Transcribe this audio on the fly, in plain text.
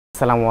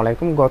আসসালামু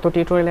আলাইকুম। গত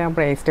টিউটোরিয়ালে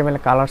আমরা HTML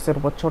কালার্সের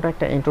উপর ছোট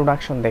একটা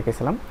ইন্ট্রোডাকশন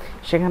দেখেছিলাম।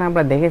 সেখানে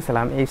আমরা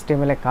দেখেছিলাম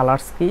HTML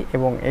কালার্স কি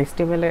এবং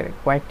HTML এর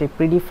কয়েকটি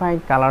প্রিডিফাইন্ড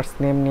কালার্স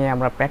নেম নিয়ে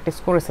আমরা প্র্যাকটিস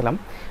করেছিলাম।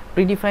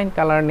 প্রিডিফাইন্ড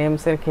কালার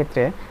নেমসের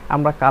ক্ষেত্রে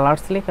আমরা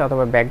কালার্স লিখে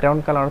অথবা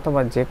ব্যাকগ্রাউন্ড কালার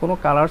অথবা যে কোনো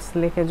কালার্স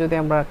লিখে যদি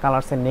আমরা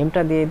কালার্সের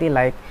নেমটা দিয়ে দিই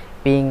লাইক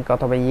পিঙ্ক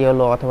অথবা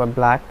ইয়েলো অথবা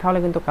ব্ল্যাক, তাহলে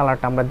কিন্তু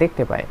কালারটা আমরা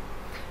দেখতে পাই।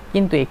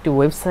 কিন্তু একটি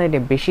ওয়েবসাইটে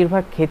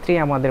বেশিরভাগ ক্ষেত্রেই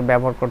আমাদের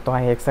ব্যবহার করতে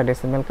হয়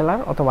হেক্সাডেসিমাল কালার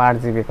অথবা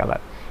RGB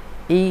কালার।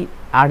 এই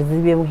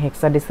RGB এবং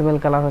হেক্সাডেসিমাল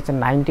কালার হচ্ছে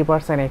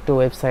 90% একটি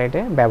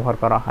ওয়েবসাইটে ব্যবহার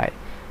করা হয়।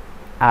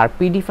 আর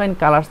প্রিডিফাইন্ড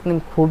কালার্স নেম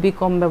খুবই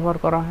কম ব্যবহার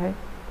করা হয়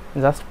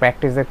জাস্ট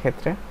প্র্যাকটিসের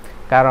ক্ষেত্রে।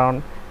 কারণ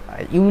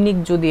ইউনিক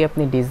যদি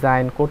আপনি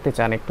ডিজাইন করতে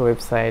চান একটু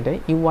ওয়েবসাইটে,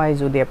 UI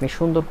যদি আপনি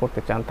সুন্দর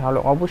করতে চান, তাহলে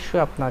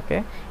অবশ্যই আপনাকে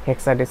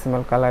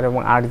হেক্সাডেসিমাল কালার এবং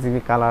RGB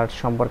কালার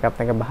সম্পর্কে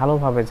আপনাকে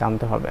ভালোভাবে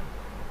জানতে হবে।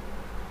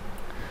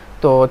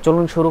 তো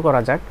চলুন শুরু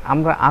করা যাক।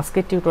 আমরা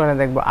আজকের টিউটোরিয়ালে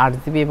দেখব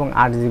RGB এবং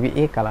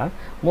RGBA কালার।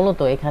 মূলত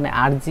এখানে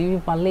RGB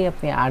পারলেই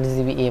আপনি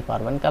RGBA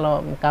পারবেন,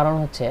 কারণ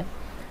হচ্ছে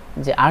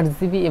যে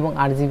RGB এবং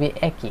RGB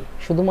একই,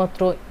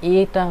 শুধুমাত্র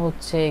এটা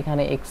হচ্ছে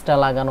এখানে এক্সট্রা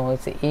লাগানো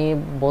হয়েছে। এ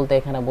বলতে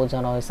এখানে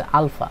বোঝানো হয়েছে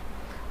আলফা।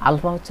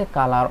 আলফা হচ্ছে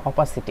কালার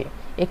অপাসিটি।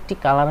 একটি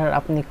কালারের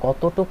আপনি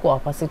কতটুকু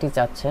অপাসিটি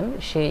চাচ্ছেন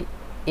সেই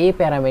এ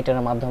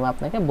প্যারামিটারের মাধ্যমে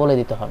আপনাকে বলে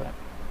দিতে হবে।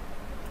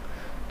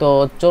 তো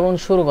চলুন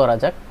শুরু করা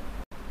যাক।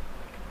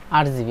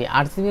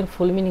 RGBর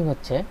ফুল মিনিং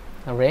হচ্ছে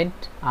রেড,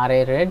 আর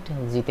এ রেড,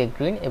 জিতে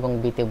গ্রিন এবং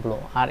বিতে ব্লু।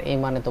 আর এই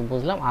মানে তো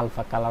বুঝলাম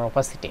আলফা কালার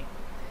অপাসিটি।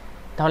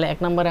 তাহলে এক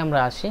নম্বরে আমরা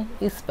আসি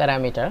ইস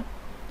প্যারামিটার।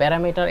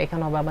 প্যারামিটার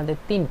এখানে হবে আমাদের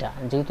তিনটা,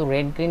 যেহেতু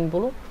রেড গ্রিন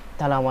ব্লু,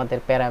 তাহলে আমাদের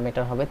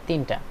প্যারামিটার হবে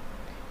তিনটা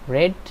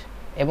রেড,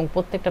 এবং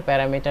প্রত্যেকটা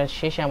প্যারামিটার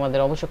শেষে আমাদের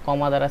অবশ্যই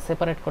কমা দ্বারা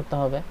সেপারেট করতে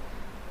হবে।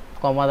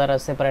 কমা দ্বারা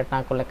সেপারেট না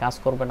করলে কাজ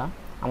করবে না।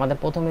 আমাদের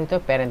প্রথমে দিতে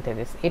হবে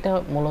প্যারেন্থেসিস। এটা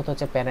মূলত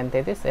হচ্ছে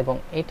প্যারেন্থেসিস এবং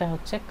এটা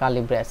হচ্ছে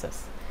কার্লি ব্রেসেস।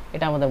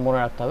 এটা আমাদের মনে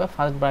রাখতে হবে।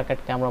 ফার্স্ট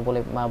ব্র্যাকেটকে আমরা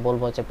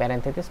বলবো হচ্ছে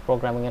প্যারেন্থেসিস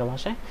প্রোগ্রামিং এর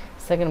ভাষায়,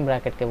 সেকেন্ড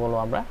ব্র্যাকেটকে বলবো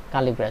আমরা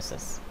কার্লি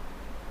ব্রেসেস।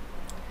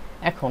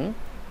 এখন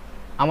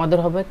আমাদের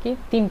হবে কি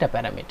তিনটা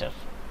প্যারামিটার,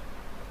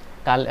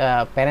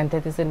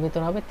 প্যারেন্থেসিসের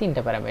ভিতর হবে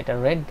তিনটা প্যারামিটার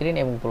রেড, গ্রিন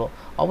এবং ব্লু।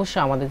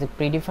 অবশ্যই আমাদের যে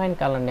প্রিডিফাইন্ড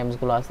কালার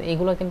নেমসগুলো আছে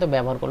এগুলো কিন্তু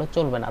ব্যবহার করলে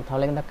চলবে না,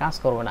 তাহলে কিন্তু কাজ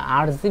করবে না।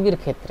 RGBর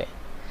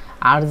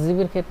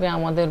ক্ষেত্রে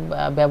আমাদের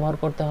ব্যবহার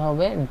করতে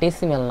হবে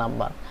ডেসিমেল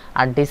নাম্বার।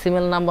 আর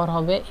ডেসিমেল নাম্বার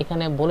হবে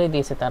এখানে বলে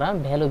দিয়েছে তারা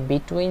ভ্যালু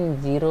বিটুইন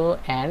 0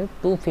 and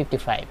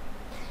 255।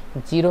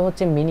 0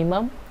 হচ্ছে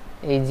মিনিমাম,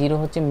 এই 0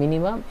 হচ্ছে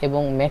মিনিমাম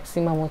এবং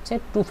ম্যাক্সিমাম হচ্ছে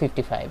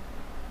 255।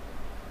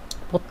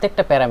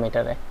 প্রত্যেকটা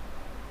প্যারামিটারে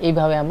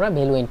এইভাবে আমরা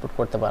ভ্যালু ইনপুট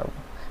করতে পারবো।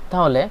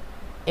 তাহলে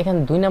এখানে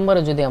 2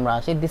 নম্বরে যদি আমরা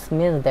আসি, দিস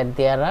মিনস দ্যাট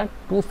দেয়ার আর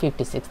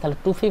 256। তাহলে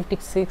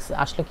 256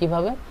 আসলে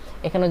কিভাবে?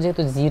 এখানে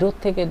যেহেতু 0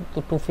 থেকে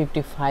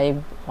 255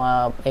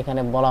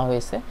 এখানে বলা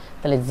হয়েছে,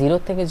 তাহলে 0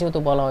 থেকে যেহেতু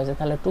বলা হয়েছে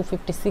তাহলে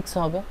 256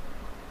 হবে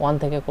 1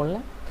 থেকে করলে।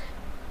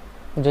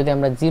 যদি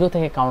আমরা 0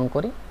 থেকে কাউন্ট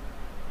করি,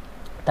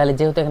 তাহলে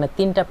যেহেতু এখানে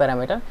তিনটা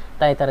প্যারামিটার,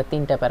 তাই তারা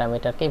তিনটা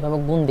প্যারামিটারকে এইভাবে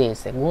গুণ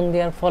দিয়েছে। গুণ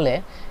দেওয়ার ফলে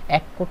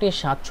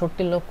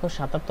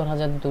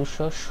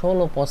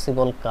 1,67,77,216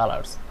 পসিবল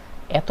কালার্স।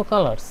 এত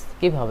কালার্স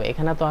কিভাবে?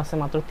 এখানে তো আছে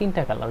মাত্র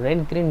তিনটা কালার,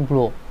 রেড, গ্রিন,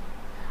 ব্লু।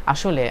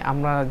 আসলে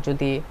আমরা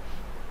যদি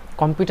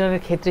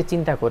কম্পিউটারের ক্ষেত্রে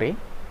চিন্তা করি,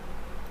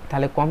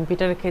 তাহলে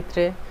কম্পিউটারের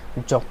ক্ষেত্রে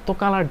যত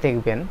কালার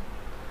দেখবেন,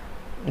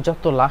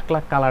 যত লাখ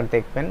লাখ কালার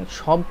দেখবেন,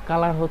 সব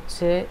কালার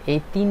হচ্ছে এই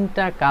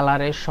তিনটা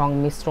কালারের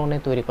সংমিশ্রণে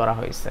তৈরি করা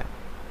হয়েছে।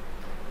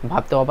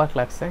 ভাবতে অবাক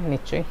লাগছে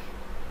নিশ্চয়ই,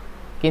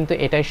 কিন্তু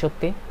এটাই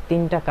সত্যি।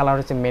 তিনটা কালার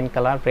হচ্ছে main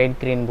colour, red,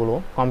 green, blue.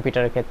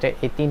 কম্পিউটারের ক্ষেত্রে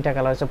এই তিনটা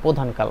কালার হচ্ছে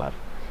প্রধান কালার।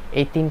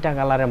 এই তিনটা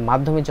কালারের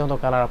মাধ্যমে যত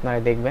কালার আপনারা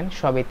দেখবেন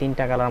সব এই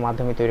তিনটা কালার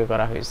মাধ্যমে তৈরি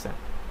করা হয়েছে।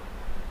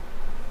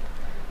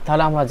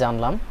 তাহলে আমরা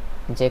জানলাম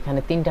যে এখানে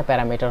তিনটা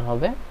প্যারামিটার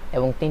হবে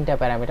এবং তিনটা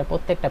প্যারামিটার,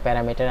 প্রত্যেকটা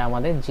প্যারামিটারে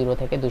আমাদের 0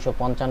 থেকে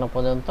 255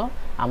 পর্যন্ত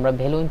আমরা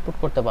ভ্যালু ইনপুট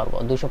করতে পারবো।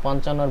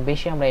 255 এর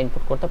বেশি আমরা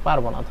ইনপুট করতে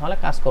পারবো না, তাহলে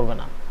কাজ করবে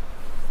না।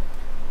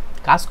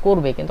 কাজ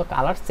করবে কিন্তু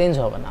কালার চেঞ্জ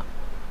হবে না।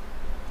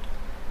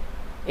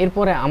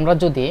 এরপরে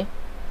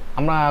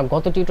আমরা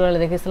গত টিউটোরিয়ালে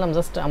দেখেছিলাম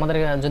জাস্ট আমাদের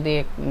যদি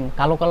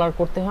কালো কালার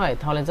করতে হয়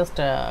তাহলে জাস্ট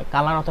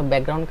কালার অথবা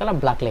ব্যাকগ্রাউন্ড কালার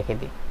ব্ল্যাক লিখে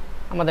দিই,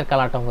 আমাদের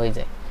কালারটা হয়ে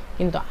যায়।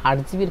 কিন্তু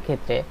RGBর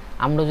ক্ষেত্রে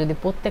আমরা যদি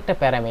প্রত্যেকটা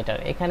প্যারামিটার,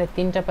 এখানে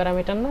তিনটা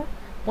প্যারামিটার না,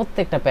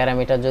 প্রত্যেকটা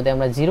প্যারামিটার যদি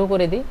আমরা 0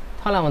 করে দিই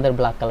তাহলে আমাদের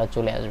ব্ল্যাক কালার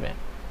চলে আসবে।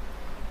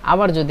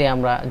 আবার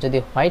আমরা যদি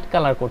হোয়াইট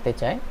কালার করতে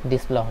চাই,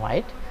 ডিসপ্লে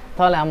হোয়াইট,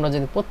 তাহলে আমরা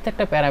যদি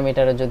প্রত্যেকটা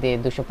প্যারামিটারে যদি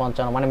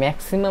 255 মানে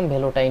ম্যাক্সিমাম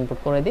ভ্যালুটা ইনপুট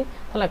করে দিই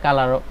তাহলে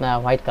কালার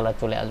হোয়াইট কালার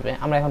চলে আসবে।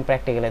 আমরা এখন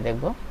প্র্যাকটিক্যালে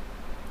দেখব।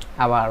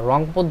 আবার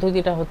রং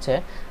পদ্ধতিটা হচ্ছে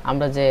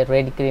আমরা যে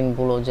রেড, গ্রিন,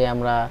 ব্লু যে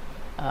আমরা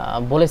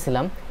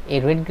বলেছিলাম, এই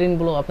রেড, গ্রিন,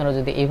 ব্লু আপনারা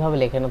যদি এইভাবে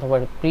লেখেন অথবা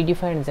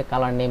প্রিডিফাইন্ড যে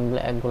কালার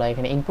নেমগুলো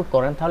এখানে ইনপুট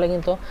করেন, তাহলে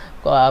কিন্তু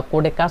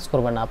কোডে কাজ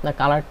করবে না, আপনার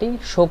কালারটি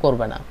শো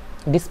করবে না,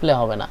 ডিসপ্লে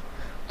হবে না।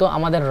 তো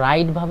আমাদের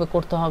রাইটভাবে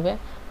করতে হবে।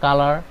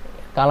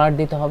 কালার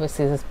দিতে হবে,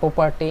 CSS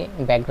প্রপার্টি,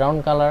 ব্যাকগ্রাউন্ড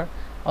কালার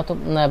অথবা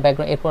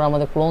ব্যাকগ্রাউন্ড, এরপর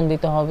আমাদের ক্লোন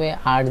দিতে হবে,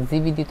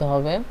 RGB দিতে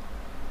হবে,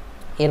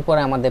 এরপরে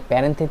আমাদের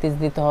প্যারেন্থেসিস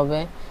দিতে হবে,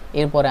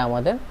 এরপরে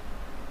আমাদের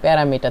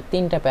প্যারামিটার,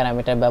 তিনটা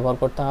প্যারামিটার ব্যবহার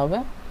করতে হবে।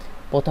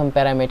 প্রথম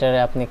প্যারামিটারে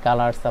আপনি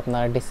কালার্স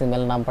আপনার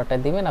ডেসিমেল নাম্বারটা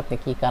দিবেন, আপনি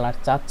কি কালার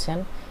চাচ্ছেন।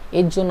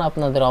 এর জন্য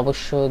আপনাদের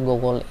অবশ্যই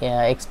গুগল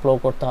এক্সপ্লোর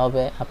করতে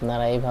হবে।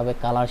 আপনারা এইভাবে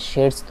কালার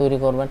শেডস তৈরি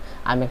করবেন।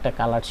 আমি একটা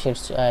কালার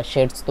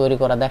শেডস তৈরি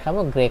করা দেখাবো,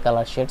 গ্রে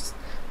কালার শেডস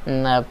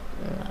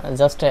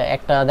জাস্ট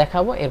একটা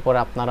দেখাবো, এরপর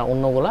আপনারা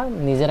অন্যগুলা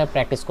নিজেরা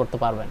প্র্যাকটিস করতে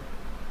পারবেন।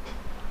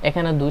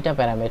 এখানে দুইটা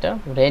প্যারামিটার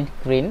রেড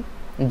গ্রিন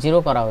 0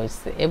 করা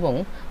হয়েছে এবং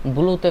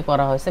ব্লুতে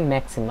করা হয়েছে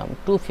ম্যাক্সিমাম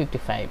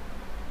 255।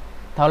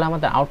 তাহলে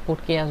আমাদের আউটপুট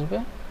কি আসবে?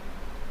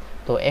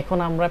 তো এখন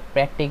আমরা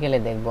প্র্যাকটিক্যালে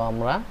দেখব,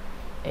 আমরা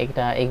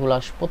এগুলো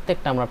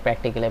প্রত্যেকটা আমরা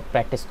প্র্যাকটিক্যালে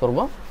প্র্যাকটিস করব,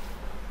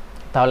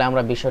 তাহলে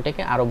আমরা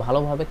বিষয়টাকে আরও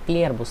ভালোভাবে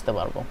ক্লিয়ার বুঝতে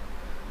পারবো।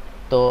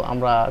 তো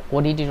আমরা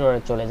কোড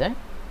এডিটরে চলে যাই,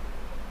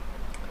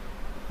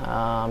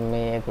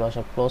 আমি এগুলো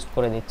সব ক্লোজ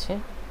করে দিচ্ছি।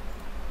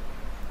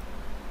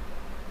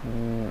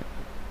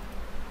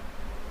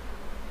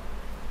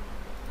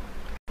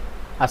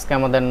 আজকে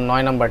আমাদের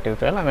 9 নম্বর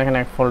টিউটোরিয়াল। আমি এখানে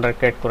এক ফোল্ডার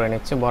ক্রিয়েট করে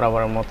নিচ্ছি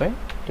বরাবরের মতোই,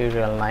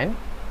 টিউটোরিয়াল 9।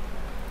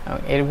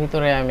 এর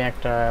ভিতরে আমি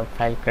একটা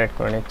ফাইল ক্রিয়েট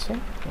করে নিচ্ছি,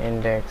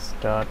 ইন্ডেক্স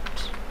ডট।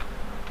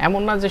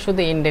 এমন না যে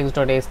শুধু ইন্ডেক্স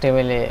ডট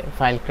এইচটিএমএল এ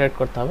ফাইল ক্রিয়েট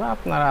করতে হবে,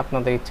 আপনারা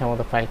আপনাদের ইচ্ছা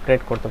মতো ফাইল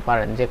ক্রিয়েট করতে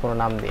পারেন যে কোনো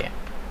নাম দিয়ে।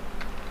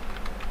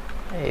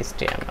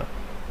 এইচটিএমএল,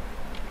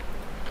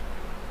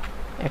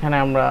 এখানে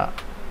আমরা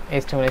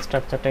এইচটিএমএল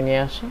স্ট্রাকচারটা নিয়ে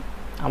আসি।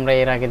 আমরা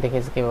এর আগে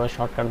দেখেছি কীভাবে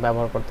শর্টকাট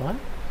ব্যবহার করতে হয়।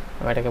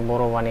 আমি এটাকে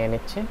বড় বানিয়ে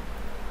নিচ্ছি,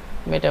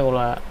 এটাগুলো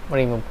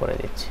রিমুভ করে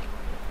দিচ্ছি।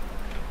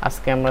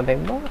 আজকে আমরা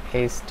দেখব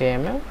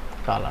এইচটিএমএল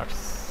কালার্স,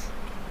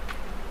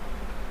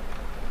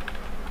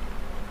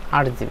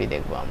 RGB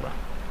দেখব আমরা।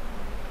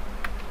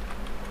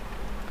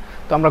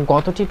 তো আমরা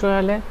গত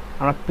টিউটোরিয়ালে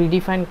আমরা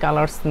প্রিডিফাইন্ড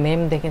কালার্স নেম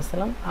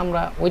দেখেছিলাম,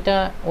 আমরা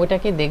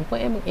ওইটাকে দেখব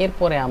এবং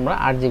এরপরে আমরা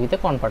RGB তে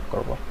কনভার্ট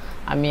করব।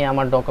 আমি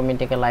আমার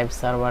ডকুমেন্টটিকে লাইভ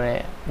সার্ভারে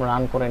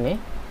রান করে নিই।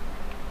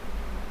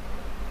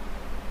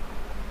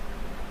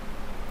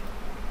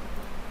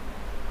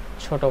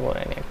 ছোট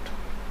করে নিই একটু।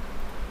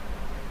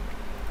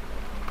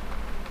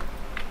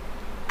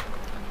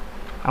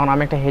 এখন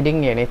আমি একটা হেডিং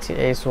নিয়ে নিচ্ছি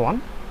S1,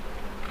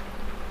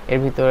 এর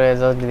ভিতরে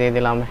জাস্ট দিয়ে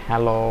দিলাম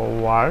হ্যালো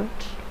ওয়ার্ল্ড।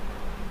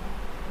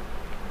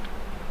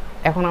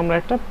 এখন আমরা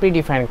একটা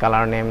প্রিডিফাইন্ড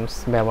কালার নেমস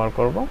ব্যবহার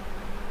করব।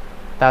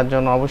 তার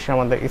জন্য অবশ্যই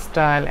আমাদের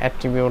স্টাইল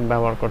অ্যাট্রিবিউট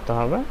ব্যবহার করতে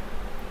হবে।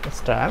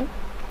 স্টাইল,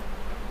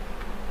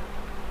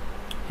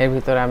 এর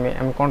ভিতরে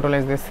আমি কন্ট্রোল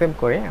এস দিয়ে সেভ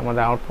করি,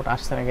 আমাদের আউটপুট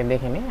আসছে নাকি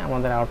দেখে নিই।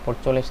 আমাদের আউটপুট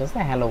চলে এসেছে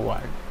হ্যালো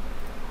ওয়ার্ল্ড।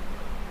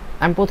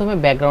 আমি প্রথমে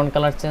ব্যাকগ্রাউন্ড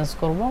কালার চেঞ্জ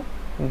করব।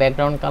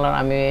 ব্যাকগ্রাউন্ড কালার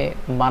আমি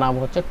বানাবো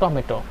হচ্ছে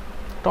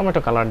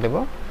টমেটো কালার দেব।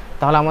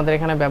 তাহলে আমাদের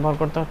এখানে ব্যবহার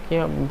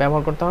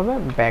করতে হবে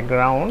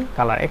ব্যাকগ্রাউন্ড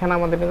কালার। এখানে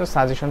আমাদের কিন্তু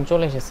সাজেশন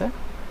চলে এসেছে,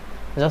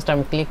 জাস্ট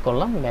আমি ক্লিক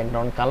করলাম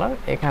ব্যাকগ্রাউন্ড কালার,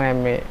 এখানে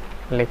আমি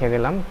লিখে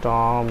দিলাম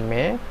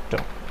টমেটো।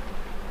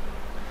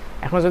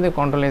 এখন যদি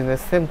কন্ট্রোল এস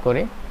দিয়ে সেভ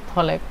করি,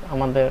 তাহলে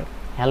আমাদের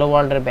হ্যালো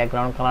ওয়ার্ল্ডের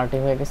ব্যাকগ্রাউন্ড কালারটি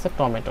হয়ে গেছে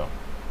টমেটো।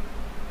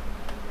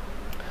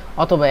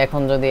 অথবা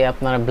এখন যদি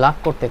আপনারা ব্ল্যাক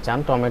করতে চান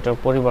টমেটোর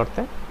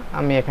পরিবর্তে,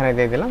 আমি এখানে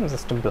দিয়ে দিলাম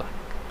জাস্ট ব্ল্যাক।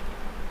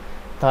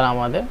 তাহলে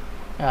আমাদের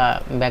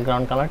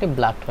ব্যাকগ্রাউন্ড কালারটি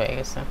ব্ল্যাক হয়ে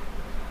গেছে।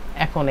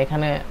 এখন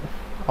এখানে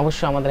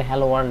অবশ্যই আমাদের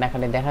হ্যালো ওয়ার্ল্ড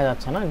লেখাটি দেখা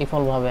যাচ্ছে না,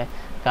 ডিফল্টভাবে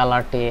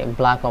কালারটি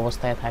ব্ল্যাক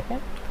অবস্থায় থাকে।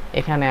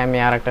 এখানে আমি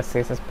আর একটা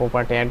CSS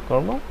প্রপার্টি অ্যাড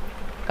করব,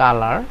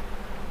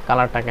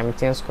 কালারটাকে আমি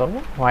চেঞ্জ করব,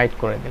 হোয়াইট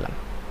করে দিলাম।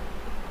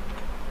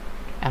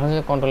 এখন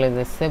যদি কন্ট্রোল এস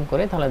দিয়ে সেভ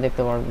করি, তাহলে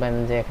দেখতে পারবেন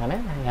যে এখানে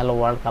হ্যালো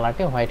ওয়ার্ল্ড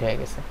কালারটি হোয়াইট হয়ে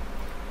গেছে।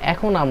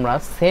 এখন আমরা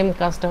সেম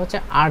কাজটা হচ্ছে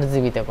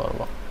RGB তে করব।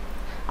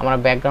 আমরা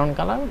ব্যাকগ্রাউন্ড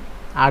কালার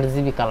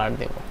RGB কালার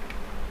দেব।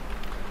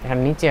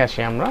 এখানে নিচে আসি,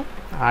 আমরা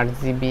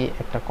RGB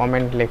একটা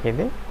কমেন্ট লিখে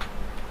দিই।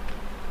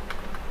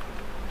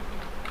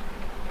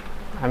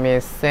 আমি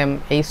সেম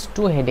H2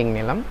 হেডিং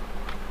নিলাম,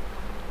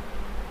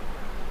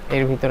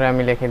 এর ভিতরে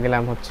আমি লিখে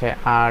দিলাম হচ্ছে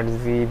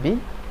RGB।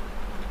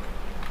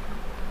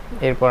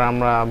 এরপর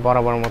আমরা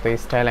বরাবর মতো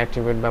স্টাইল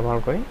অ্যাট্রিবিউট ব্যবহার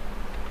করি,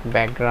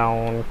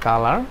 ব্যাকগ্রাউন্ড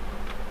কালার।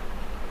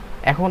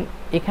 এখন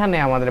এখানে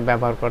আমাদের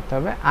ব্যবহার করতে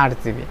হবে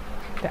RGB।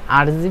 তো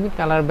RGB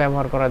কালার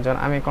ব্যবহার করার জন্য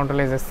আমি কন্ট্রোল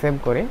এস সেভ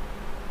করি,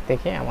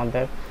 দেখে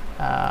আমাদের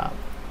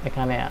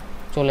এখানে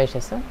চলে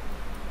এসেছে।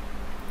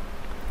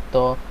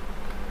 তো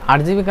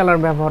RGB কালার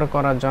ব্যবহার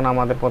করার জন্য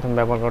আমাদের প্রথম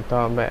ব্যবহার করতে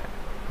হবে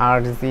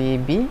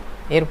RGB,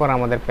 এরপর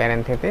আমাদের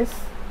প্যারেনথেসিস,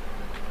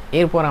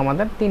 এরপর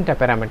আমাদের 3টা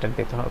প্যারামিটার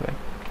দিতে হবে,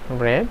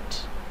 রেড,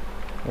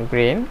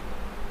 গ্রিন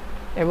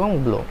এবং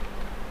ব্লু।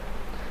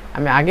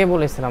 আমি আগে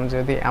বলেছিলাম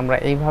যদি আমরা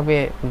এইভাবে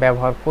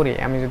ব্যবহার করি,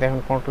 আমি যদি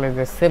এখন কন্ট্রোল এস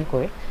দিয়ে সেভ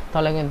করি,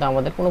 তাহলে কিন্তু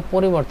আমাদের কোনো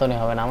পরিবর্তনই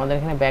হবে না, আমাদের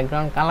এখানে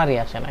ব্যাকগ্রাউন্ড কালারই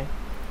আসে নাই।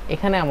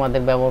 এখানে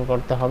আমাদের ব্যবহার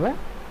করতে হবে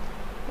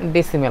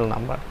ডেসিমেল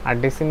নাম্বার, আর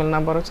ডেসিমেল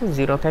নাম্বার হচ্ছে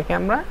 0 থেকে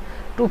আমরা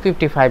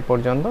 255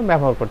 পর্যন্ত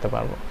ব্যবহার করতে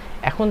পারবো।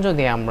 এখন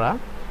যদি আমরা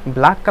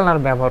ব্ল্যাক কালার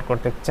ব্যবহার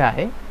করতে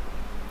চাই,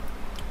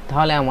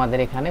 তাহলে আমাদের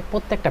এখানে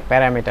প্রত্যেকটা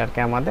প্যারামিটারকে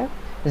আমাদের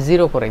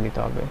 0 করে দিতে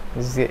হবে।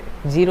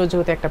 0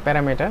 যেহেতু একটা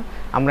প্যারামিটার,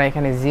 আমরা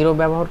এখানে 0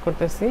 ব্যবহার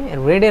করতেছি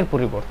রেডের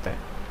পরিবর্তে,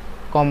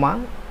 কমা,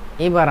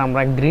 এবার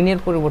আমরা গ্রিনের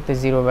পরিবর্তে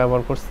 0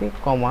 ব্যবহার করছি,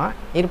 কমা,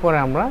 এরপরে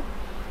আমরা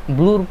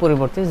ব্লুর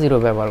পরিবর্তে 0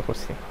 ব্যবহার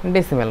করছি,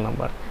 ডেসিমেল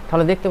নাম্বার।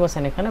 তাহলে দেখতে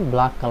পাচ্ছেন এখানে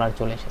ব্ল্যাক কালার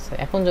চলে এসেছে।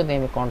 এখন যদি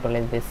আমি কন্ট্রোল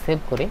এস দিয়ে সেভ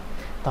করি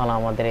তাহলে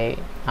আমাদের এই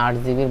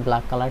 8GB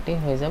ব্ল্যাক কালারটি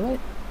হয়ে যাবে,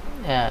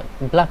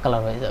 ব্ল্যাক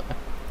কালার হয়ে যাবে।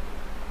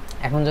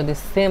 এখন যদি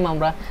সেম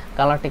আমরা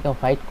কালারটিকে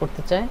হোয়াইট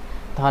করতে চাই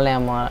তাহলে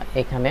আমরা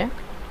এখানে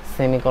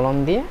সেমিকোলন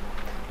দিয়ে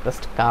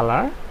জাস্ট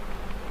কালার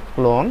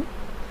ক্লোন।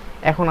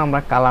 এখন আমরা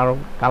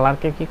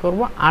কালারকে কি করব,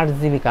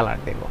 8GB কালার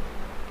দেব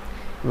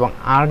এবং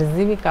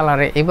 8GB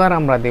কালারে এবার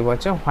আমরা দেব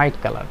হচ্ছে হোয়াইট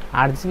কালার।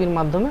 8GBর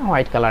মাধ্যমে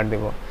হোয়াইট কালার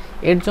দেব।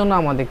 এর জন্য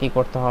আমাদের কি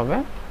করতে হবে,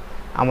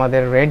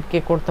 আমাদের রেডকে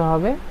করতে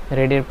হবে,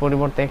 রেডের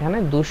পরিবর্তে এখানে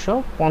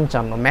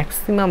 255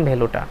 ম্যাক্সিমাম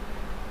ভ্যালুটা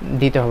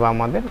দিতে হবে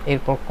আমাদের,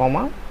 এরপর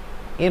কমা,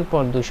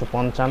 এরপর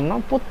 255,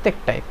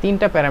 প্রত্যেকটাই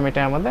 3টা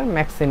প্যারামিটার আমাদের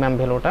ম্যাক্সিমাম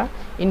ভ্যালুটা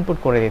ইনপুট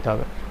করে দিতে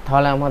হবে।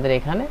 তাহলে আমাদের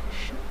এখানে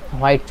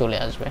হোয়াইট চলে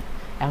আসবে।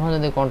 এখন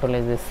যদি কন্ট্রোল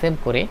এস দিয়ে সেভ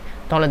করি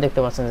তাহলে দেখতে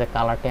পাচ্ছেন যে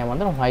কালারটি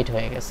আমাদের হোয়াইট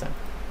হয়ে গেছে।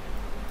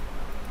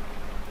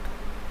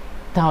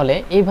 তাহলে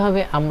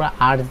এইভাবে আমরা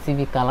 8GB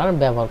কালার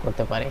ব্যবহার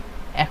করতে পারি।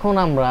 এখন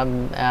আমরা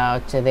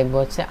হচ্ছে দেখব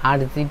হচ্ছে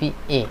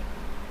 8GBA।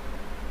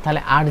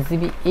 তাহলে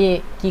 8GBA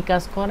কি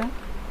কাজ করে,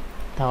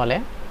 তাহলে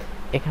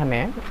এখানে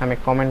আমি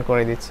কমেন্ট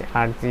করে দিচ্ছি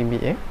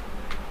 8GBA।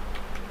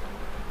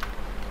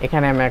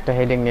 এখানে আমি একটা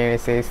হেডিং নিয়ে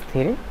নিয়েছি S3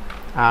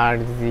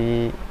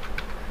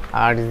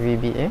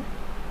 8GBA।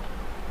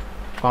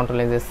 কন্ট্রোল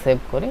এস দিয়ে সেভ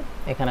করি,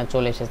 এখানে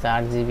চলে এসেছে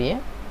 8GBA।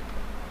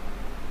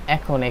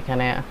 এখন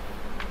এখানে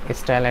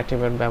স্টাইল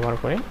অ্যাট্রিবিউট ব্যবহার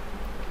করি,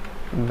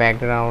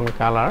 ব্যাকগ্রাউন্ড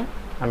কালার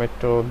আমি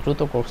একটু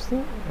দ্রুত করছি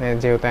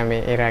যেহেতু আমি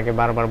এর আগে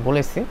বারবার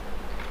বলেছি।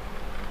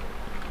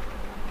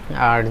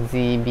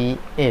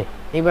 8GBA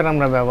এবার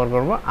আমরা ব্যবহার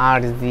করব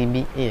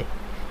 8GBA।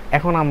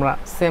 এখন আমরা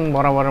সেম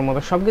বরাবরের মতো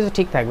সব কিছু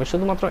ঠিক থাকবে,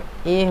 শুধুমাত্র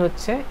এ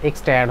হচ্ছে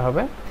এক্সট্রা অ্যাড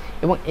হবে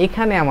এবং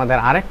এখানে আমাদের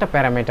আরেকটা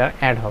প্যারামিটার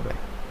অ্যাড হবে।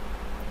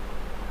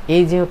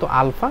 এই যেহেতু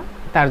আলফা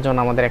তার জন্য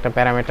আমাদের একটা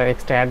প্যারামিটার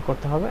এক্সট্রা অ্যাড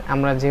করতে হবে।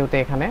 আমরা যেহেতু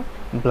এখানে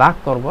ব্ল্যাক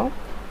করব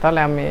তাহলে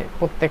আমি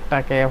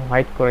প্রত্যেকটাকে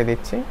হোয়াইট করে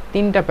দিচ্ছি।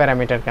 3টা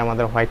প্যারামিটারকে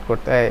আমাদের হোয়াইট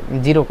করতে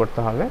 0 করতে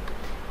হবে,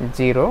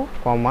 0,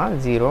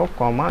 0,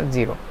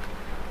 0।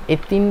 এই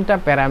 3টা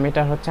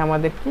প্যারামিটার হচ্ছে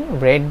আমাদের কি,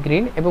 রেড,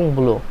 গ্রিন এবং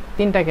ব্লু,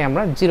 3টাকে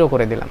আমরা 0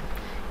 করে দিলাম।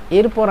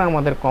 এরপর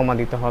আমাদের কমা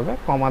দিতে হবে।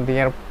 কমা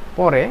দেওয়ার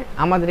পরে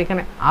আমাদের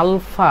এখানে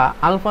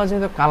আলফা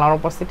যেহেতু কালার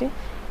অপাসিটি,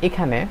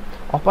 এখানে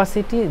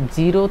অপাসিটি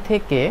 0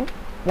 থেকে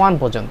 1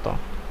 পর্যন্ত।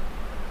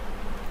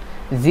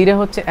 0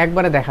 হচ্ছে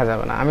একবারে দেখা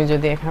যাবে না। আমি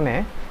যদি এখানে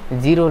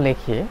 0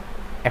 লিখি,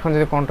 এখন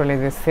যদি কন্ট্রোল এস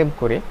দিয়ে সেভ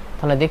করি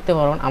তাহলে দেখতে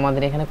পারবেন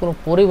আমাদের এখানে কোনো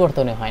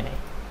পরিবর্তনই হয় নাই,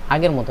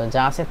 আগের মতো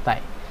যা আছে তাই।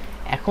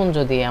 এখন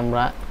যদি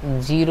আমরা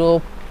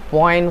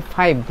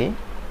 0.5 দিই,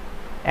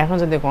 এখন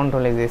যদি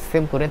কন্ট্রোল এস দিয়ে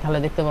সেভ করি তাহলে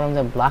দেখতে পারবেন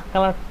যে ব্ল্যাক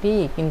কালারটি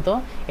কিন্তু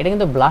এটা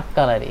কিন্তু ব্ল্যাক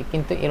কালারই,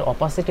 কিন্তু এর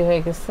অপাসিটি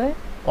হয়ে গেছে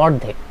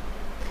অর্ধেক।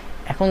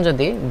 এখন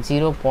যদি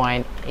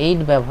 0.8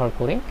 ব্যবহার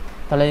করি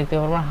তাহলে দেখতে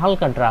পারবেন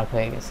হালকা ডার্ক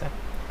হয়ে গেছে।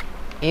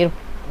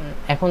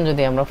 এখন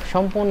যদি আমরা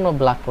সম্পূর্ণ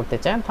ব্ল্যাক করতে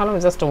চাই তাহলে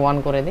আমি জাস্ট 1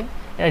 করে দিই।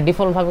 এটা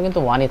ডিফল্টভাবে কিন্তু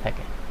 1ই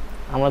থাকে,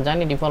 আমরা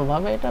জানি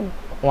ডিফল্টভাবে এটা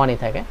 1ই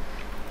থাকে।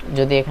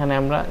 যদি এখানে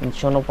আমরা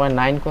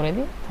 0.9 করে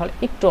দিই তাহলে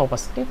একটু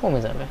অপাসিটি কমে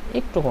যাবে,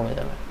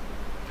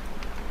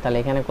 তাহলে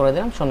এখানে করে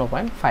দিলাম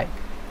 0.5।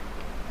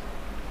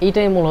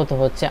 এইটাই মূলত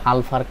হচ্ছে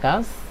আলফার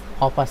কাজ,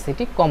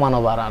 অপাসিটি কমানো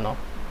বাড়ানো।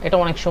 এটা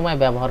অনেক সময়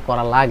ব্যবহার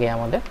করা লাগে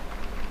আমাদের।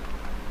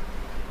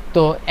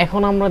 তো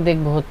এখন আমরা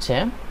দেখব হচ্ছে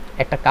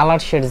একটা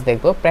কালার শেডস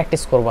দেখব,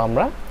 প্র্যাকটিস করব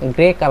আমরা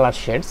গ্রে কালার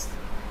শেডস।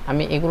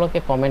 আমি এগুলোকে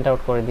কমেন্ট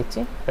আউট করে দিচ্ছি।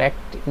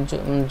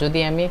 যদি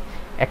আমি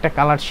একটা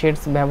কালার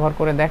শেডস ব্যবহার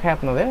করে দেখাই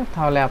আপনাদের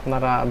তাহলে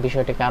আপনারা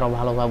বিষয়টিকে আরো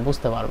ভালোভাবে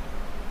বুঝতে পারবেন।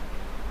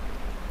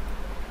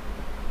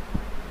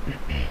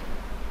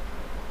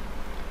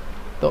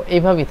 তো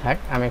এইভাবেই থাক,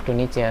 আমি একটু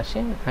নিচে আসি,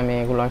 আমি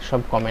এগুলো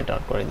সব কমেন্ট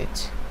আউট করে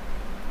দিচ্ছি।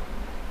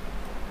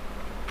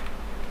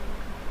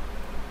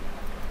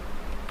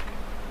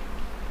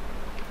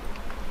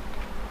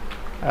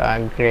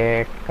 Grey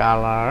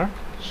colour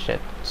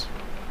shades,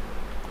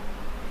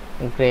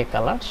 grey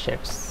colour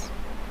shades.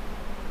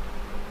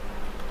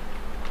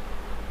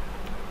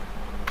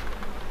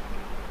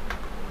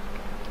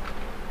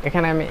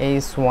 এখানে আমি এই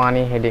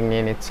সোয়ানি হেডিং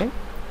নিয়ে নিচ্ছি,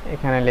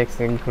 এখানে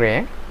লিখছি গ্রে।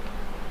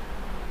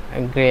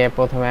 গ্রে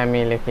প্রথমে আমি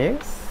লিখি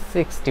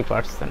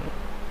 60%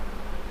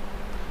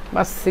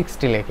 বা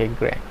 60 লিখি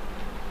গ্রে।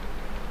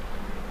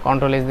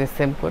 কন্ট্রোল এস দিয়ে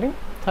সেভ করি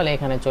তাহলে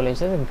এখানে চলে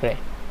এসেছে গ্রে।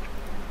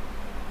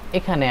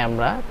 এখানে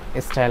আমরা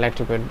স্টাইল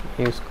অ্যাট্রিবিউট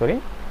ইউজ করি,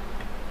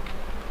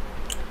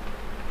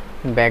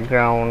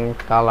 ব্যাকগ্রাউন্ড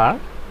কালার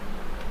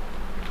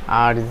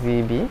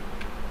RGB।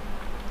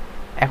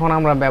 এখন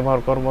আমরা ব্যবহার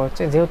করব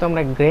হচ্ছে, যেহেতু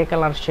আমরা গ্রে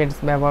কালার শেডস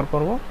ব্যবহার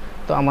করব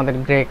তো আমাদের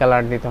গ্রে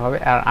কালার দিতে হবে।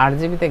 আর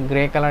RGB তে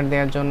গ্রে কালার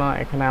দেওয়ার জন্য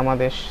এখানে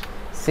আমাদের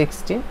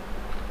 60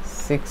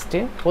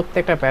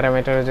 প্রত্যেকটা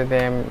প্যারামিটারে যদি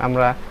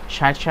আমরা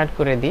 60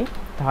 করে দিই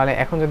তাহলে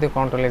এখন যদি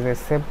কন্ট্রোল এস দিয়ে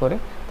সেভ করি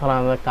তাহলে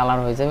আমাদের কালার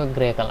হয়ে যাবে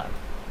গ্রে কালার।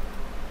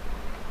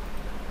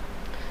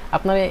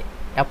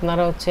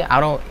 আপনারা হচ্ছে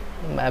আরও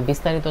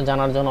বিস্তারিত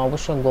জানার জন্য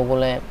অবশ্যই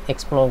গুগলে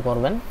এক্সপ্লোর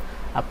করবেন।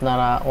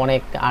 আপনারা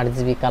অনেক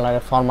RGB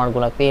কালারের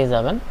ফরম্যাটগুলো পেয়ে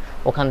যাবেন,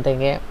 ওখান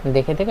থেকে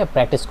দেখে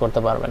প্র্যাকটিস করতে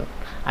পারবেন।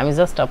 আমি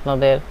জাস্ট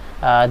আপনাদের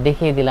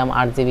দেখিয়ে দিলাম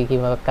RGB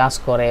কীভাবে কাজ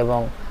করে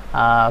এবং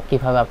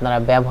কিভাবে আপনারা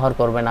ব্যবহার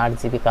করবেন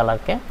RGB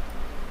কালারকে।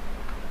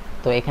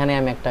 তো এখানে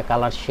আমি একটা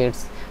কালার শেডস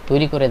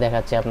তৈরি করে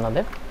দেখাচ্ছি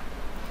আপনাদের।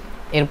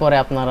 এরপরে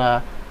আপনারা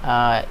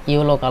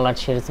ইয়েলো কালার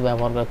শেডস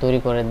ব্যবহার করে তৈরি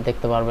করে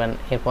দেখতে পারবেন।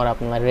 এরপর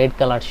আপনারা রেড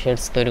কালার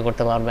শেডস তৈরি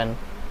করতে পারবেন।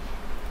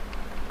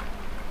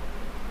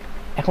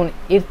 এখন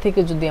এর থেকে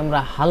যদি আমরা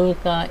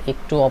হালকা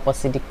একটু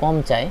অপাসিটি কম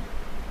চাই,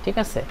 ঠিক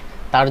আছে,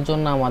 তার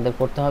জন্য আমাদের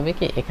করতে হবে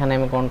কি, এখানে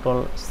আমি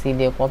Ctrl+C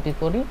দিয়ে কপি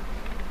করি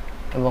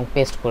এবং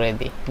পেস্ট করে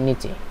দিই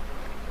নিচে।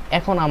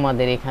 এখন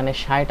আমাদের এখানে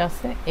 60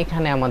 আছে,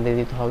 এখানে আমাদের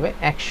দিতে হবে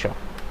 100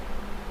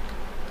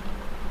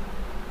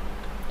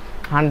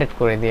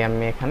 করে দিই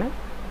আমি এখানে।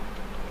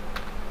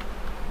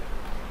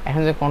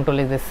 এখন যদি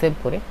Ctrl+A দিয়ে সেভ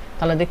করি,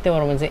 তাহলে দেখতে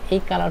পারবো যে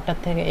এই কালারটা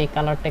থেকে এই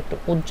কালারটা একটু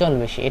উজ্জ্বল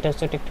বেশি, এটা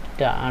হচ্ছে একটু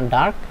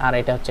ডার্ক আর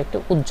এটা হচ্ছে একটু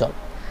উজ্জ্বল।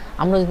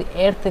 আমরা যদি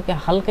এর থেকে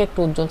হালকা একটু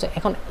উজ্জ্বল চাই,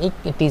 এখন এই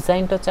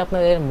ডিজাইনটা হচ্ছে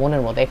আপনাদের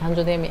মনের মতো। এখানে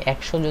যদি আমি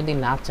 100 যদি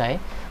না চাই,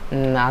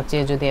 না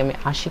চেয়ে যদি আমি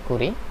 80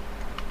 করি,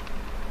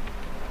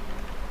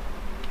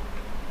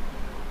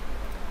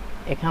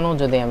 এখানেও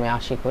যদি আমি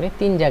 80 করি,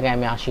 3 জায়গায়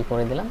আমি 80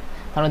 করে দিলাম,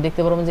 তাহলে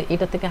দেখতে পারবেন যে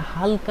এটা থেকে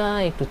হালকা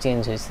একটু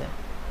চেঞ্জ হয়েছে।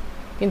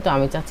 কিন্তু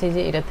আমি চাচ্ছি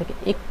যে এটা থেকে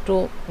একটু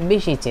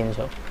বেশি চেঞ্জ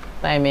হোক,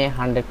 তাই আমি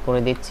 100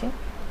 করে দিচ্ছি।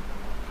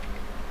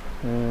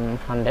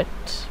 100।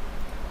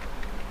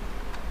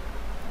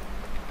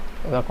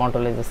 এবার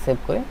Ctrl+A দিয়ে সেভ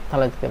করে,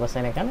 তাহলে দেখতে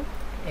পাচ্ছেন এখানে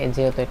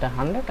যেহেতু এটা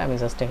 100, আমি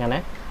জাস্ট এখানে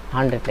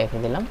 100 লিখে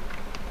দিলাম।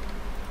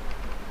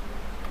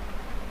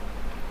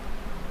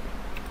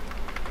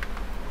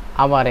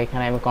 আবার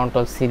এখানে আমি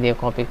Ctrl+C দিয়ে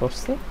কপি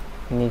করছি,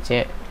 নিচে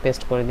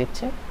পেস্ট করে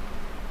দিচ্ছি।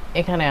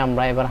 এখানে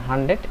আমরা এবার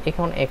 100,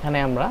 এখন এখানে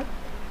আমরা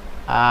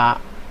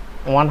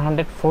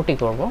 140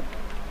 করব,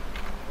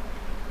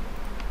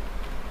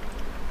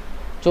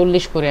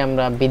 40 করে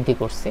আমরা বৃদ্ধি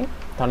করছি,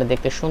 তাহলে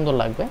দেখতে সুন্দর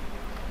লাগবে।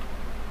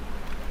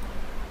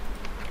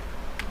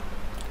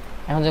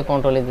 এখন যদি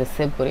Ctrl+A দিয়ে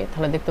সেভ করি,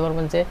 তাহলে দেখতে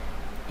পারবেন যে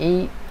এই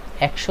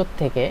 100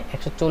 থেকে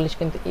 140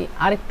 কিন্তু এই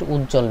আরেকটু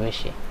উজ্জ্বল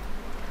বেশি।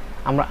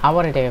 আমরা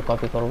আবার এটাকে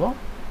কপি করব,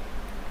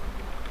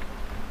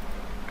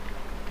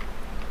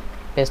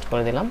 পেস্ট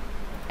করে দিলাম।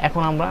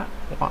 এখন আমরা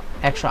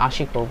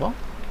 180 করব।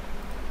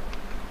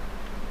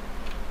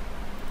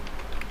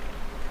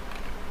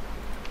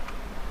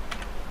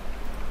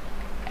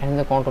 এখন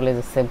যদি Ctrl+A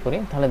দিয়ে সেভ করি,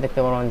 তাহলে দেখতে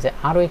পারবেন যে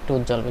আরও একটু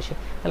উজ্জ্বল বেশি।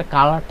 তাহলে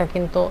কালারটা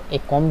কিন্তু এই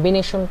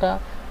কম্বিনেশনটা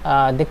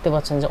দেখতে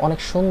পাচ্ছেন যে অনেক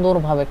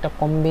সুন্দরভাবে একটা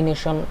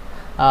কম্বিনেশন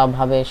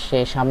ভাবে সে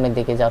সামনের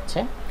দিকে যাচ্ছে।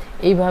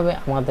 এইভাবে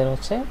আমাদের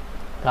হচ্ছে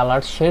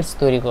কালার শেডস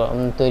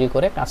তৈরি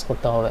করে কাজ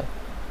করতে হবে।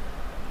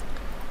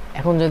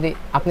 এখন যদি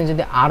আপনি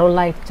যদি আরও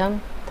লাইট চান,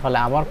 তাহলে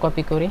আবার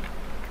কপি করি,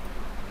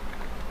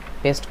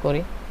 পেস্ট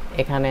করি।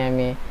 এখানে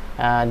আমি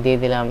দিয়ে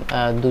দিলাম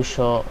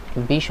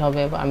 220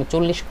 হবে, আমি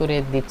 40 করে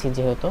দিচ্ছি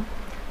যেহেতু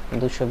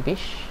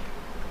 220।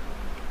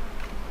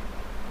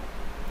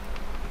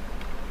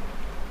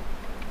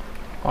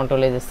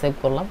 Ctrl+A দিয়ে সেভ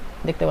করলাম,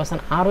 দেখতে পাচ্ছেন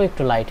আরও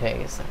একটু লাইট হয়ে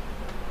গেছে।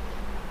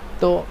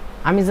 তো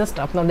আমি জাস্ট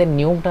আপনাদের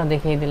নিয়মটা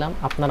দেখিয়ে দিলাম,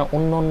 আপনারা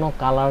অন্য অন্য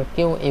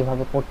কালারকেও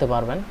এইভাবে করতে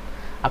পারবেন।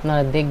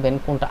 আপনারা দেখবেন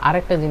কোনটা।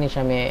 আরেকটা জিনিস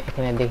আমি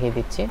এখানে দেখিয়ে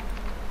দিচ্ছি,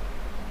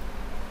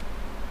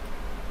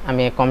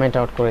 আমি কমেন্ট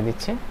আউট করে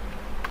দিচ্ছি।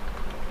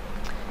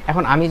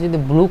 এখন আমি যদি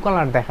ব্লু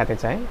কালার দেখাতে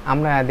চাই,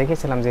 আমরা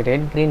দেখেছিলাম যে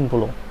রেড, গ্রিন,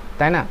 ব্লু,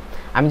 তাই না?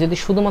 আমি যদি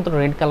শুধুমাত্র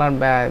রেড কালার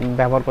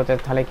ব্যবহার করতে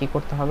চাই, তাহলে কি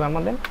করতে হবে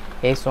আমাদের?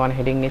 S1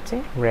 হেডিং নিচে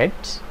red,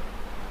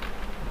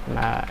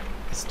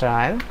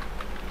 style,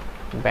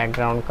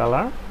 background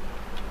colour,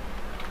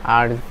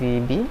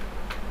 RGB।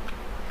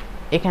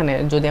 এখানে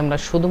যদি আমরা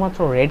শুধুমাত্র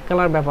রেড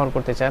কালার ব্যবহার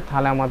করতে চাই,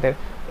 তাহলে আমাদের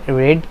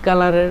রেড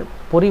কালারের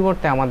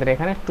পরিবর্তে আমাদের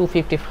এখানে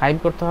 255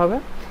 করতে হবে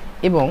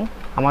এবং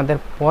আমাদের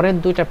পরের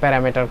দুইটা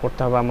প্যারামিটার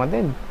করতে হবে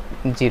আমাদের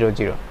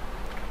 00।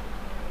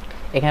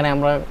 এখানে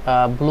আমরা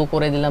ব্লু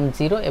করে দিলাম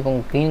 0 এবং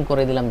গ্রিন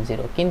করে দিলাম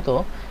 0, কিন্তু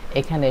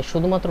এখানে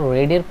শুধুমাত্র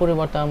রেডের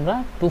পরিবর্তে আমরা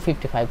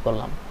 255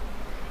 করলাম।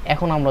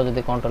 এখন আমরা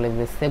যদি Ctrl+A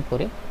দিয়ে সেভ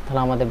করি,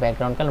 তাহলে আমাদের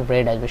ব্যাকগ্রাউন্ড কালার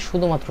রেড আসবে,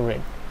 শুধুমাত্র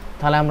রেড।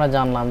 তাহলে আমরা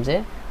জানলাম যে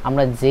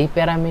আমরা যেই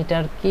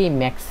প্যারামিটার কি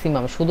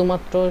ম্যাক্সিমাম,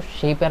 শুধুমাত্র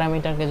সেই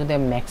প্যারামিটারকে যদি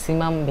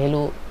ম্যাক্সিমাম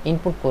ভ্যালু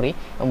ইনপুট করি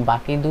এবং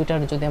বাকি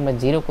দুইটার যদি আমরা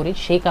 0 করি,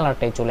 সেই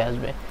কালারটাই চলে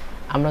আসবে।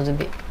 আমরা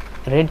যদি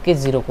রেডকে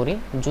 0 করি,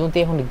 যদি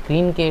এখন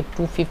গ্রিনকে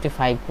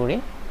 255 করি,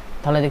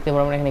 তাহলে দেখতে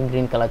পারবো এখানে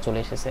গ্রিন কালার চলে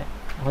এসেছে।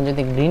 এখন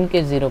যদি গ্রিনকে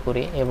 0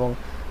 করি এবং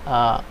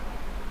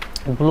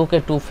ব্লুকে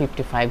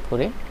 255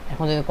 করি,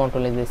 এখন যদি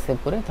Ctrl+A দিয়ে সেভ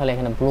করি, তাহলে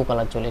এখানে ব্লু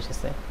কালার চলে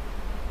এসেছে।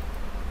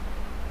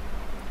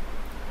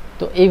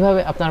 তো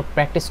এইভাবে আপনারা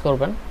প্র্যাকটিস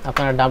করবেন।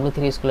 আপনারা W3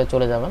 স্কুলে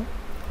চলে যাবেন,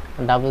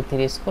 W3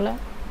 স্কুলে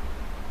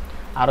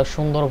আরও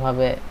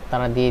সুন্দরভাবে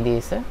তারা দিয়ে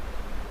দিয়েছে।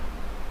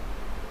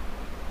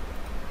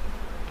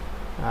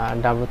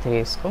 W3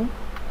 স্কুল,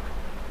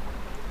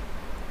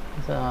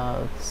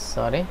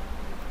 সরি,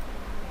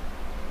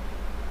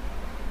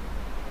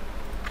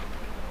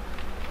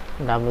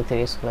 W3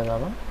 স্কুলে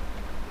যাবেন,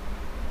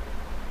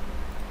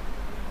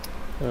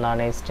 লার্ন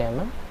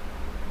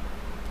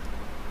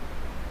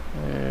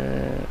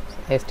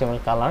HTML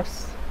কালার্স।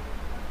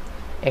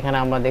 এখানে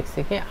আমরা দেখছি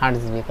কি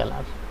RGB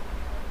কালার,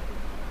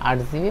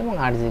 RGB এবং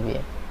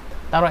RGBA।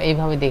 তারা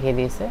এইভাবে দেখিয়ে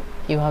দিয়েছে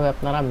কিভাবে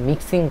আপনারা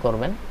মিক্সিং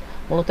করবেন।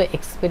 মূলত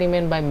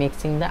experiment by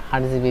mixing the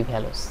RGB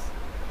values.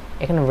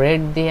 এখানে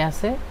রেড দিয়ে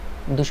আছে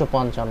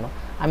 255।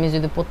 আমি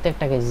যদি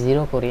প্রত্যেকটাকে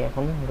 0 করি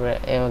এখন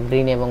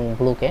গ্রিন এবং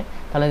ব্লুকে,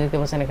 তাহলে দেখতে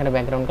পাচ্ছেন এখানে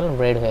ব্যাকগ্রাউন্ড কালার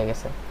রেড হয়ে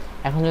গেছে।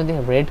 এখন যদি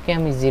রেডকে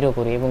আমি 0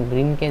 করি এবং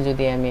গ্রিনকে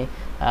যদি আমি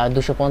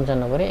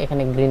 255 করি,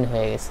 এখানে গ্রিন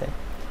হয়ে গেছে।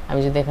 আমি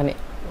যদি এখানে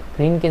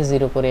গ্রিনকে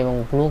 0 করি এবং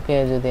ব্লুকে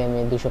যদি আমি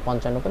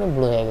 255 করি,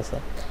 ব্লু হয়ে গেছে।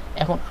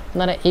 এখন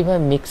আপনারা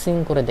এইভাবে মিক্সিং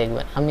করে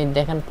দেখবেন। আমি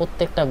দেখেন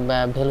প্রত্যেকটা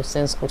ভ্যালু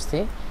চেঞ্জ করছি,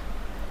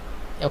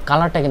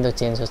 কালারটা কিন্তু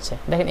চেঞ্জ হচ্ছে।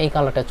 দেখেন এই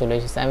কালারটা চলে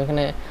এসেছে। আমি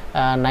এখানে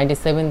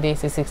 97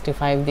 দিয়েছি,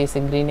 65 দিয়েছি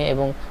গ্রিনে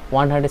এবং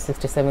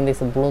 167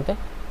 দিয়েছি ব্লুতে।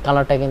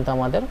 কালারটা কিন্তু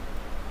আমাদের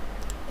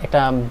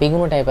একটা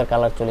বেগুনি টাইপের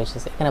কালার চলে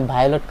এসেছে। এখানে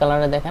ভায়োলেট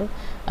কালারে দেখেন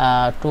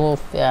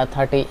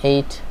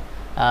 238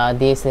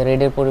 দিয়েছে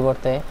রেডের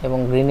পরিবর্তে, এবং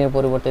গ্রিনের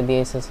পরিবর্তে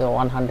দিয়ে এসেছে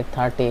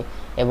 130,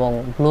 এবং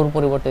ব্লুর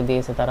পরিবর্তে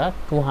দিয়েছে তারা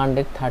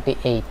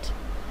 238।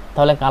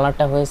 তাহলে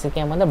কালারটা হয়েছে কি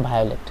আমাদের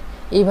ভায়োলেট।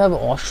 এইভাবে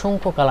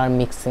অসংখ্য কালার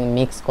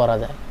মিক্স করা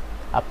যায়।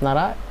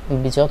 আপনারা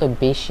যত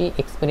বেশি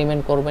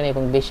এক্সপেরিমেন্ট করবেন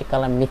এবং বেশি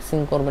কালার মিক্সিং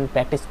করবেন,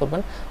 প্র্যাকটিস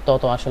করবেন,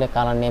 তত আসলে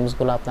কালার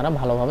নেমসগুলো আপনারা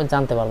ভালোভাবে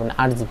জানতে পারবেন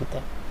আরজিবিতে।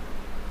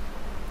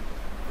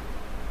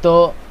 তো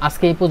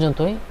আজকে এই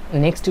পর্যন্তই।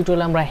 নেক্সট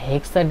টিউটোরিয়ালে আমরা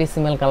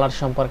হেক্সাডেসিমাল কালার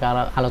সম্পর্কে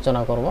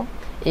আলোচনা করব।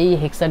 এই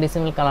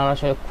হেক্সাডেসিমাল কালার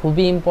আসলে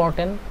খুবই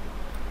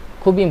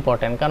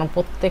ইম্পর্টেন্ট, কারণ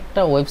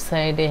প্রত্যেকটা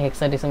ওয়েবসাইটে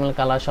হেক্সাডেসিমাল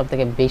কালার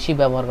সবথেকে বেশি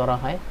ব্যবহার করা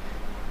হয়।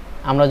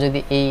 আমরা যদি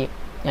এই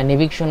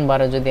নেভিগেশন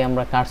বারে যদি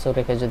আমরা কার্সর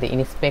রেখে যদি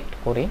ইন্সপেক্ট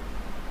করি,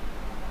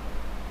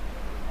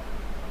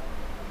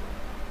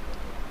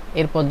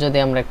 এরপর যদি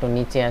আমরা একটু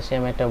নিচে আসি,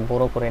 আমি একটা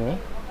বড় করে নিই,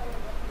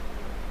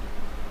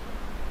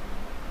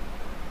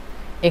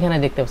 এখানে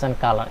দেখতে পাচ্ছেন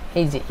কালার,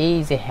 এই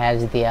যে হ্যাশ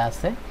দেওয়া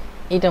আছে,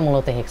 এটা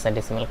মূলত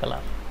হেক্সাডেসিমাল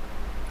কালার।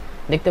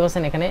 দেখতে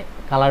পাচ্ছেন এখানে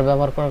কালার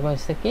ব্যবহার করা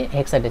হয়েছে কি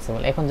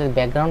হেক্সাডেসিমাল। এখন যদি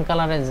ব্যাকগ্রাউন্ড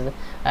কালারের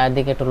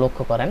দিকে একটু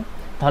লক্ষ্য করেন,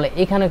 তাহলে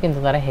এখানেও কিন্তু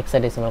তারা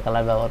হেক্সাডেসিমাল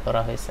কালার ব্যবহার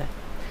করা হয়েছে।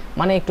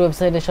 মানে একটু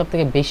ওয়েবসাইটে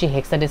সবথেকে বেশি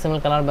হেক্সাডেসিমাল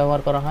কালার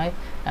ব্যবহার করা হয়।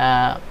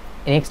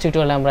 নেক্সট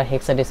টিউটোরিয়ালে আমরা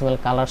হেক্সাডেসিমাল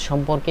কালার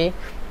সম্পর্কে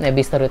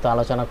বিস্তারিত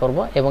আলোচনা করব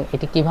এবং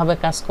এটি কিভাবে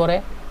কাজ করে,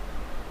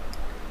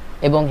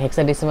 এবং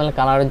হেক্সাডেসিমাল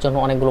কালারের জন্য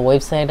অনেকগুলো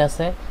ওয়েবসাইট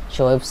আছে,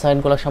 সেই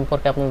ওয়েবসাইটগুলো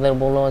সম্পর্কে আপনাদের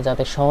বলবো,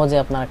 যাতে সহজে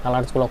আপনারা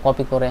কালারসগুলো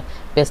কপি করে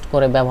পেস্ট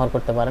করে ব্যবহার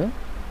করতে পারেন।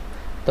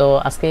 তো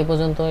আজকে এই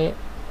পর্যন্তই।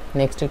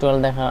 নেক্সট টিউটোরিয়াল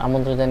দেখার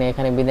আমন্ত্রণ জানিয়ে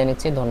এখানে বিদায়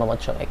নিচ্ছি। ধন্যবাদ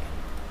সবাইকে।